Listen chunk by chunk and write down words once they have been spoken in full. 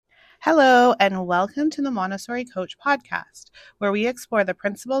Hello, and welcome to the Montessori Coach podcast, where we explore the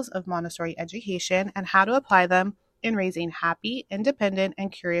principles of Montessori education and how to apply them in raising happy, independent,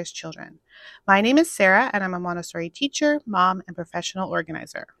 and curious children. My name is Sarah, and I'm a Montessori teacher, mom, and professional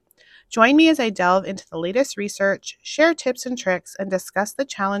organizer. Join me as I delve into the latest research, share tips and tricks, and discuss the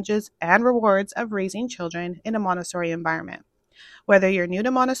challenges and rewards of raising children in a Montessori environment. Whether you're new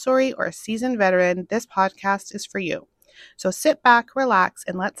to Montessori or a seasoned veteran, this podcast is for you. So sit back, relax,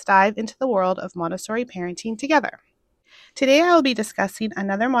 and let's dive into the world of Montessori parenting together. Today I will be discussing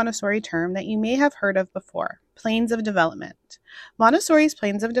another Montessori term that you may have heard of before, planes of development. Montessori's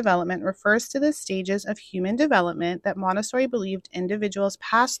planes of development refers to the stages of human development that Montessori believed individuals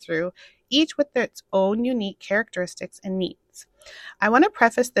pass through, each with its own unique characteristics and needs. I want to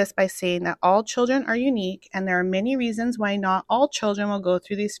preface this by saying that all children are unique, and there are many reasons why not all children will go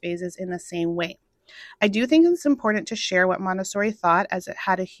through these phases in the same way. I do think it's important to share what Montessori thought, as it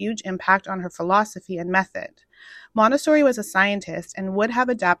had a huge impact on her philosophy and method. Montessori was a scientist and would have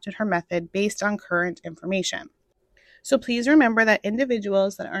adapted her method based on current information. So please remember that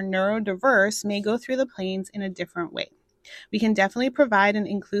individuals that are neurodiverse may go through the planes in a different way. We can definitely provide an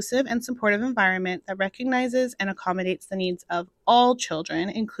inclusive and supportive environment that recognizes and accommodates the needs of all children,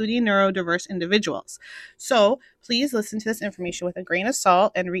 including neurodiverse individuals. So please listen to this information with a grain of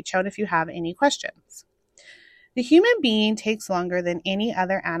salt and reach out if you have any questions. The human being takes longer than any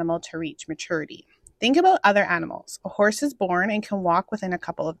other animal to reach maturity. Think about other animals. A horse is born and can walk within a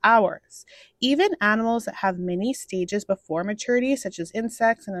couple of hours. Even animals that have many stages before maturity, such as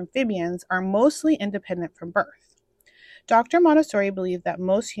insects and amphibians, are mostly independent from birth. Dr. Montessori believed that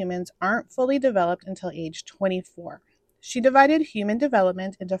most humans aren't fully developed until age 24. She divided human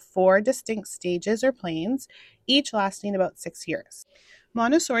development into 4 distinct stages or planes, each lasting about 6 years.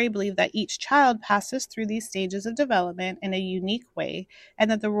 Montessori believed that each child passes through these stages of development in a unique way, and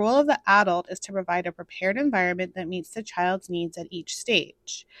that the role of the adult is to provide a prepared environment that meets the child's needs at each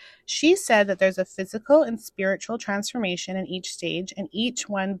stage. She said that there's a physical and spiritual transformation in each stage, and each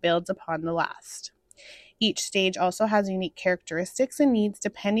one builds upon the last. Each stage also has unique characteristics and needs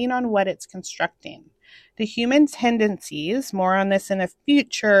depending on what it's constructing. The human tendencies, more on this in a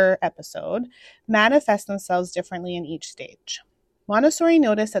future episode, manifest themselves differently in each stage. Montessori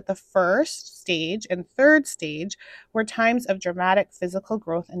noticed that the first stage and third stage were times of dramatic physical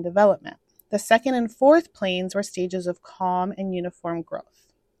growth and development. The second and fourth planes were stages of calm and uniform growth.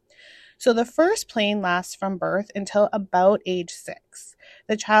 So the first plane lasts from birth until about age 6.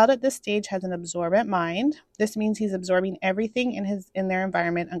 The child at this stage has an absorbent mind. This means he's absorbing everything in their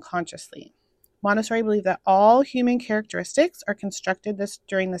environment unconsciously. Montessori believed that all human characteristics are constructed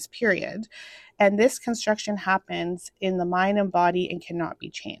during this period, and this construction happens in the mind and body and cannot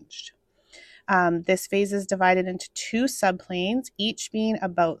be changed. This phase is divided into 2 subplanes, each being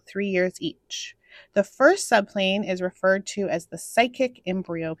about 3 years each. The first subplane is referred to as the psychic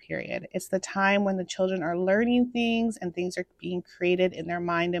embryo period. It's the time when the children are learning things and things are being created in their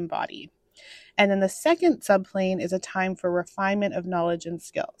mind and body. And then the second subplane is a time for refinement of knowledge and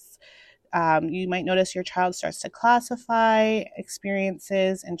skills. You might notice your child starts to classify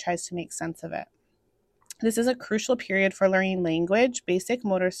experiences and tries to make sense of it. This is a crucial period for learning language, basic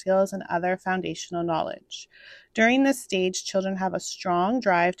motor skills, and other foundational knowledge. During this stage, children have a strong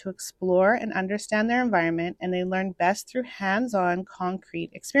drive to explore and understand their environment, and they learn best through hands-on,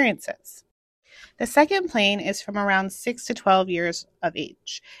 concrete experiences. The second plane is from around 6 to 12 years of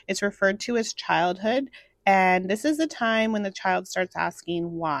age. It's referred to as childhood, and this is the time when the child starts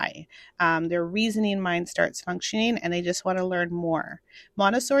asking why. Their reasoning mind starts functioning, and they just want to learn more.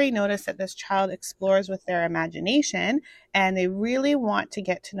 Montessori noticed that this child explores with their imagination, and they really want to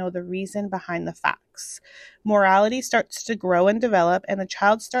get to know the reason behind the facts. Morality starts to grow and develop, and the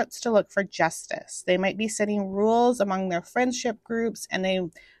child starts to look for justice. They might be setting rules among their friendship groups, and they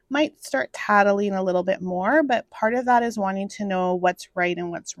might start tattling a little bit more, but part of that is wanting to know what's right and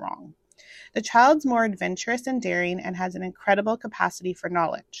what's wrong. The child's more adventurous and daring and has an incredible capacity for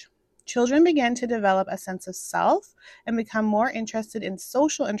knowledge. Children begin to develop a sense of self and become more interested in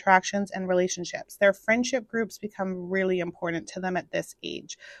social interactions and relationships. Their friendship groups become really important to them at this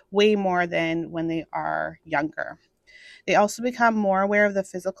age, way more than when they are younger. They also become more aware of the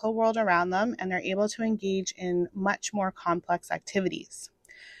physical world around them, and they're able to engage in much more complex activities.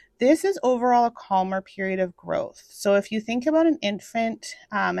 This is overall a calmer period of growth. So if you think about an infant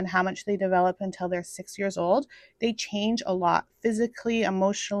and how much they develop until they're 6 years old, they change a lot. Physically,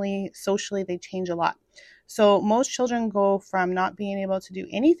 emotionally, socially, they change a lot. So most children go from not being able to do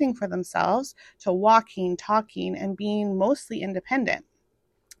anything for themselves to walking, talking, and being mostly independent.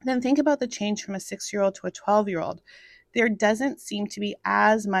 Then think about the change from a 6-year-old to a 12-year-old. there doesn't seem to be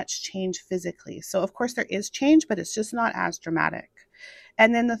as much change physically. So of course there is change, but it's just not as dramatic.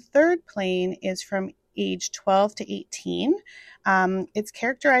 And then the third plane is from age 12 to 18. It's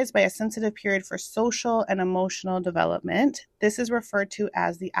characterized by a sensitive period for social and emotional development. This is referred to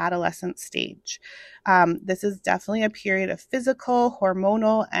as the adolescent stage. This is definitely a period of physical,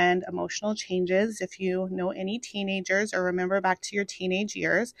 hormonal, and emotional changes. If you know any teenagers or remember back to your teenage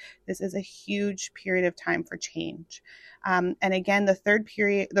years, this is a huge period of time for change. And again, the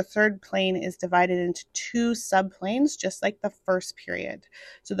third plane is divided into two subplanes, just like the first period.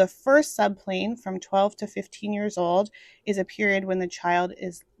 So the first subplane from 12 to 15 years old is a period when the child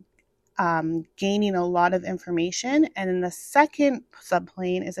is gaining a lot of information. And then the second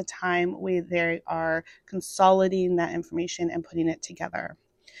subplane is a time where they are consolidating that information and putting it together.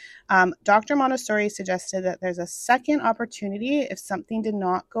 Dr. Montessori suggested that there's a second opportunity if something did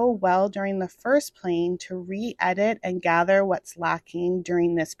not go well during the first plane to re-edit and gather what's lacking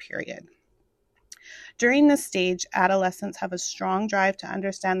during this period. During this stage, adolescents have a strong drive to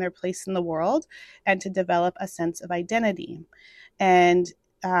understand their place in the world and to develop a sense of identity. And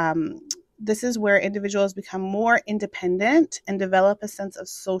this is where individuals become more independent and develop a sense of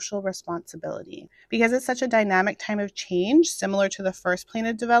social responsibility. Because it's such a dynamic time of change, similar to the first plane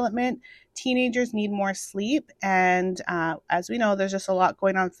of development, teenagers need more sleep. And as we know, there's just a lot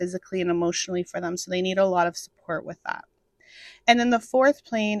going on physically and emotionally for them. So they need a lot of support with that. And then the fourth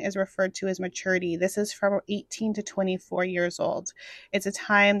plane is referred to as maturity. This is from 18 to 24 years old. It's a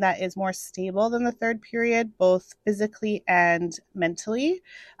time that is more stable than the third period, both physically and mentally.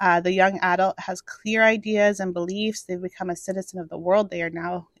 The young adult has clear ideas and beliefs. They've become a citizen of the world. They are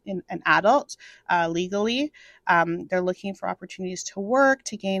now an adult legally. They're looking for opportunities to work,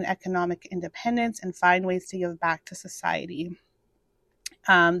 to gain economic independence, and find ways to give back to society.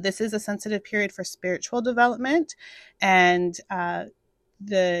 This is a sensitive period for spiritual development, and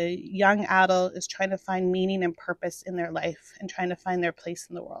the young adult is trying to find meaning and purpose in their life and trying to find their place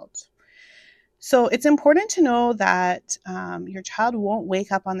in the world. So it's important to know that your child won't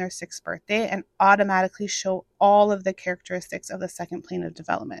wake up on their 6th birthday and automatically show all of the characteristics of the second plane of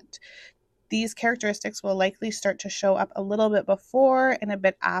development. These characteristics will likely start to show up a little bit before and a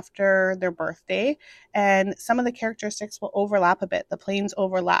bit after their birthday, and some of the characteristics will overlap a bit. The planes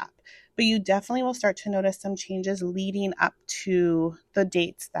overlap, but you definitely will start to notice some changes leading up to the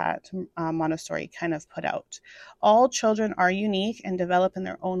dates that Montessori kind of put out. All children are unique and develop in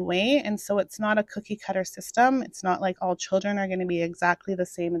their own way, and so it's not a cookie cutter system. It's not like all children are going to be exactly the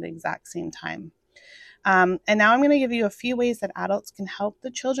same at the exact same time. And now I'm going to give you a few ways that adults can help the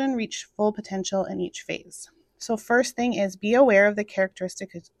children reach full potential in each phase. So first thing is be aware of the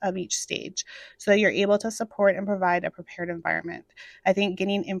characteristics of each stage so that you're able to support and provide a prepared environment. I think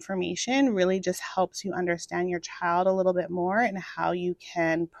getting information really just helps you understand your child a little bit more and how you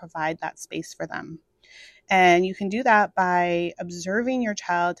can provide that space for them. And you can do that by observing your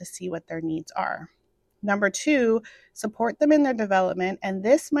child to see what their needs are. Number 2, support them in their development, and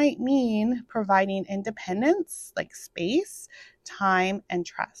this might mean providing independence, like space, time, and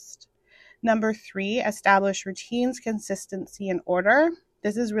trust. Number 3, establish routines, consistency, and order.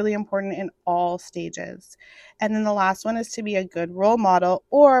 This is really important in all stages. And then the last one is to be a good role model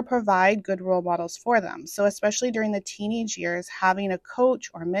or provide good role models for them. So especially during the teenage years, having a coach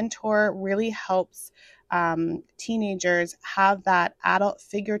or mentor really helps teenagers have that adult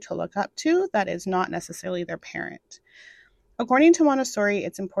figure to look up to that is not necessarily their parent. According to Montessori,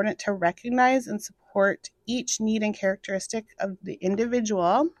 it's important to recognize and support each need and characteristic of the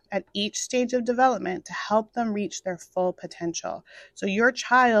individual at each stage of development to help them reach their full potential. So your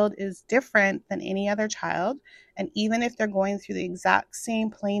child is different than any other child, and even if they're going through the exact same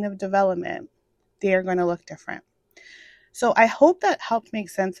plane of development, they are going to look different. So I hope that helped make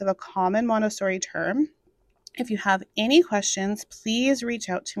sense of a common Montessori term. If you have any questions, please reach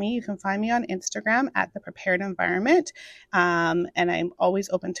out to me. You can find me on Instagram at The Prepared Environment, and I'm always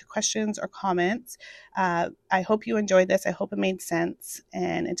open to questions or comments. I hope you enjoyed this. I hope it made sense.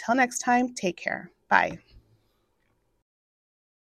 And until next time, take care. Bye.